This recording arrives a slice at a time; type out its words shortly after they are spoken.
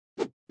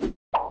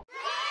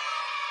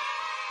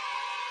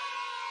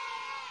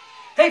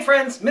Hey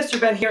friends,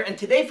 Mr. Ben here, and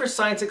today for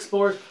Science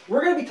Explorers,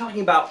 we're going to be talking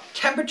about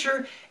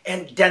temperature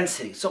and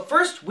density. So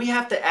first, we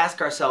have to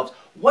ask ourselves,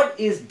 what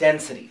is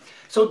density?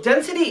 So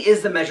density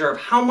is the measure of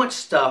how much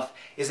stuff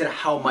is in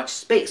how much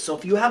space. So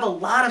if you have a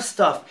lot of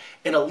stuff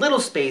in a little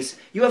space,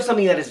 you have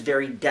something that is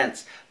very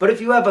dense. But if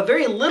you have a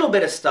very little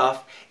bit of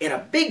stuff in a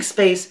big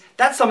space,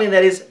 that's something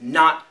that is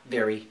not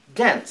very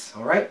dense,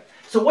 all right?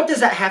 So what does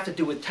that have to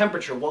do with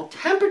temperature? Well,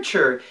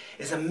 temperature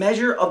is a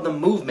measure of the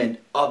movement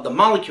of the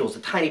molecules,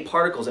 the tiny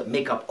particles that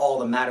make up all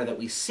the matter that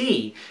we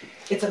see.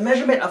 It's a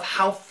measurement of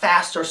how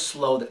fast or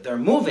slow that they're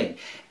moving.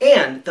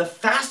 And the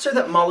faster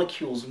that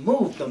molecules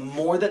move, the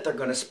more that they're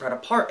going to spread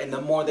apart. And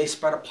the more they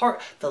spread apart,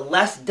 the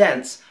less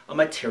dense a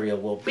material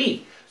will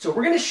be. So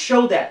we're going to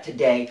show that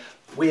today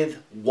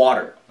with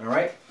water, all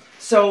right?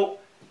 So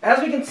as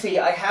we can see,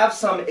 I have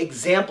some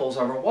examples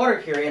of our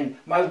water here. In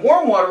my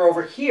warm water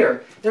over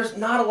here, there's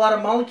not a lot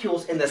of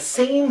molecules in the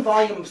same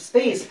volume of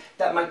space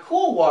that my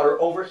cool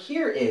water over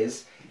here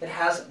is. It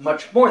has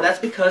much more. That's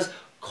because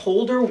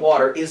colder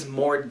water is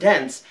more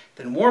dense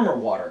than warmer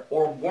water,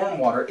 or warm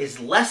water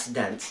is less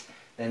dense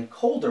than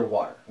colder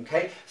water,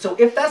 okay? So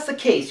if that's the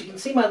case, you can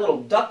see my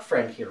little duck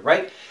friend here,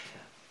 right?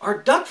 Our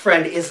duck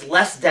friend is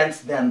less dense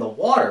than the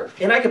water,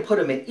 and I could put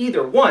him in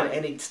either one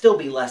and he'd still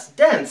be less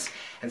dense,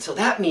 and so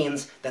that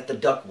means that the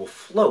duck will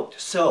float.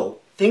 So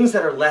things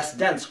that are less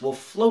dense will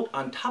float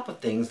on top of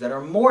things that are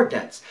more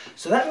dense.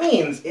 So that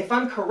means, if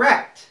I'm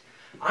correct,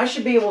 I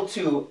should be able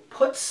to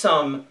put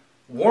some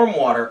warm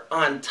water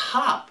on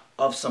top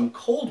of some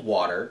cold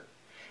water,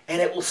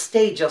 and it will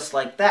stay just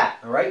like that,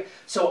 all right?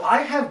 So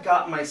I have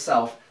got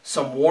myself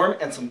some warm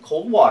and some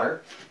cold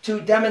water to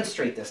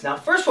demonstrate this. Now,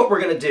 first what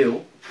we're going to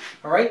do,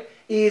 all right,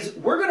 is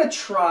we're going to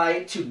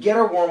try to get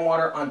our warm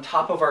water on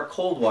top of our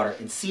cold water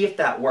and see if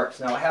that works.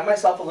 Now, I have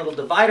myself a little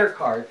divider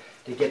card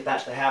to get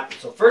that to happen.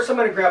 So first I'm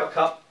going to grab a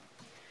cup,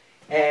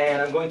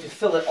 and I'm going to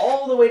fill it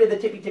all the way to the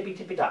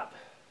tippy top.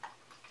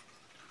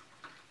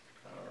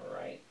 All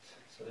right,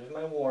 so there's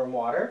my warm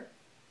water.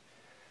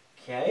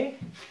 Okay,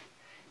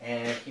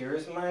 and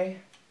here's my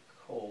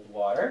cold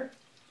water.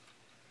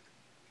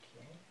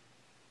 Okay.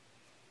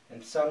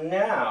 And so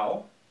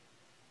now,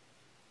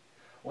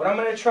 what I'm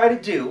going to try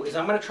to do is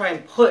I'm going to try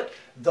and put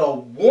the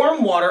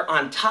warm water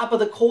on top of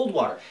the cold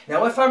water.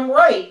 Now if I'm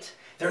right,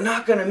 they're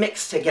not going to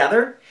mix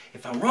together.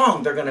 If I'm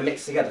wrong, they're going to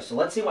mix together. So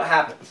let's see what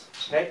happens.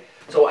 Okay?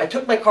 So I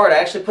took my card, I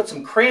actually put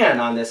some crayon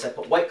on this. I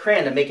put white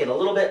crayon to make it a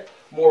little bit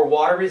more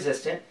water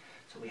resistant.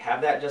 So we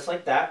have that just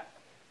like that.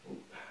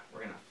 We're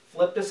going to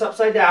flip this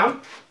upside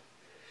down.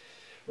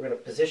 We're going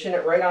to position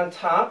it right on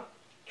top.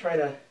 Trying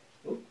to,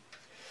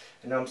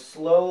 and I'm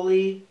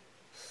slowly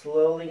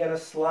going to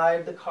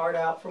slide the card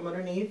out from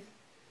underneath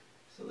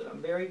so that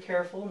I'm very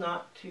careful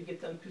not to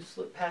get them to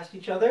slip past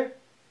each other.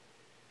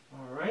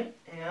 All right,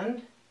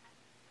 and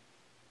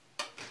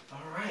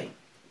all right.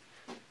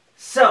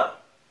 So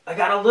I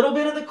got a little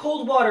bit of the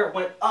cold water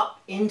went up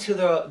into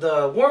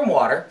the warm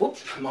water.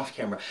 Whoops, I'm off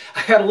camera.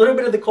 I got a little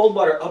bit of the cold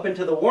water up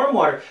into the warm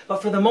water,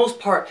 but for the most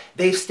part,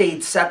 they've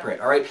stayed separate,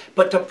 all right?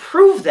 But to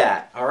prove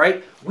that, all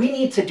right, we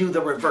need to do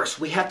the reverse.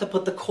 We have to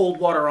put the cold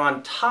water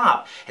on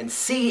top and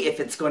see if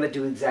it's going to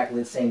do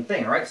exactly the same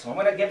thing, all right? So I'm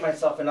going to get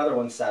myself another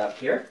one set up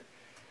here.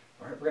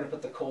 All right, we're going to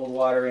put the cold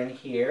water in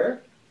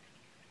here.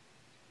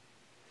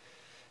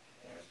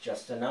 There's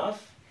just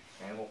enough.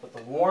 And we'll put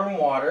the warm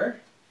water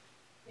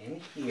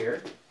in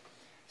here.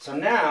 So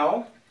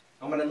now,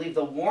 I'm going to leave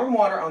the warm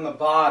water on the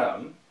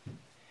bottom,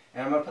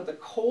 and I'm going to put the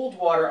cold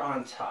water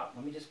on top.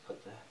 Let me just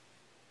put the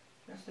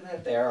rest of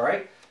that there, all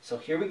right? So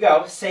here we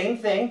go, same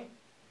thing.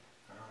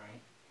 All right,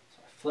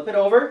 so I flip it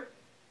over,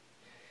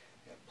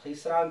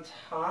 place it on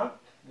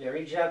top,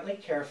 very gently,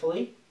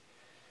 carefully.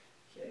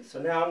 Okay,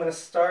 so now I'm going to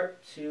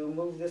start to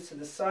move this to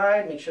the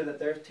side, make sure that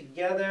they're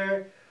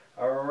together.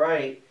 All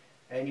right,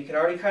 and you can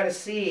already kind of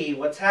see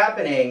what's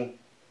happening.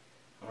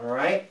 All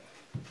right.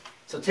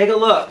 So take a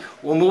look.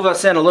 We'll move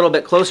us in a little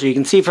bit closer. You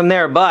can see from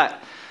there, but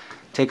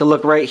take a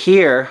look right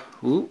here.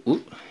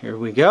 Here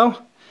we go.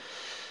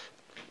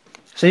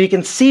 So you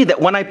can see that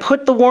when I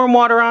put the warm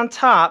water on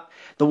top,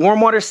 the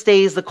warm water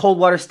stays, the cold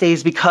water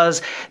stays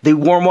because the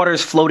warm water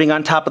is floating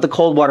on top of the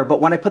cold water.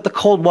 But when I put the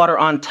cold water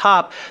on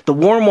top, the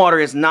warm water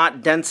is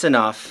not dense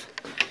enough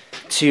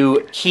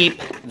to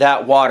keep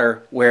that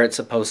water where it's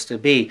supposed to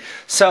be.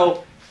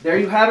 So there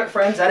you have it,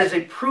 friends. That is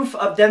a proof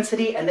of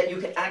density and that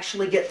you can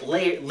actually get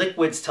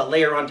liquids to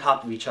layer on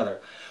top of each other.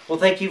 Well,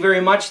 thank you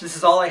very much. This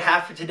is all I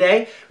have for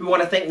today. We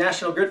want to thank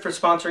National Grid for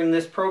sponsoring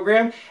this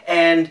program.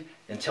 And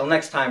until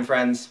next time,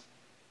 friends.